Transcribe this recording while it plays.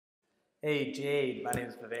Hey Jade, my name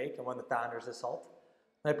is Vivek. I'm one of the founders of Salt.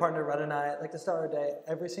 My partner Red and I like to start our day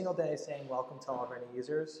every single day saying welcome to all of our new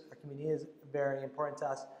users. Our community is very important to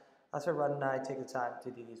us. That's why Red and I take the time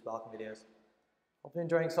to do these welcome videos. Hope you're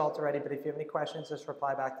enjoying Salt already, but if you have any questions, just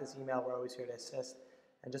reply back to this email. We're always here to assist.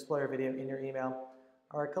 And just below your video in your email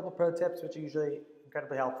are a couple pro tips which are usually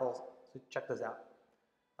incredibly helpful, so check those out.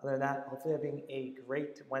 Other than that, hopefully having a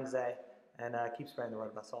great Wednesday and keep spreading the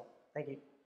word about Salt. Thank you.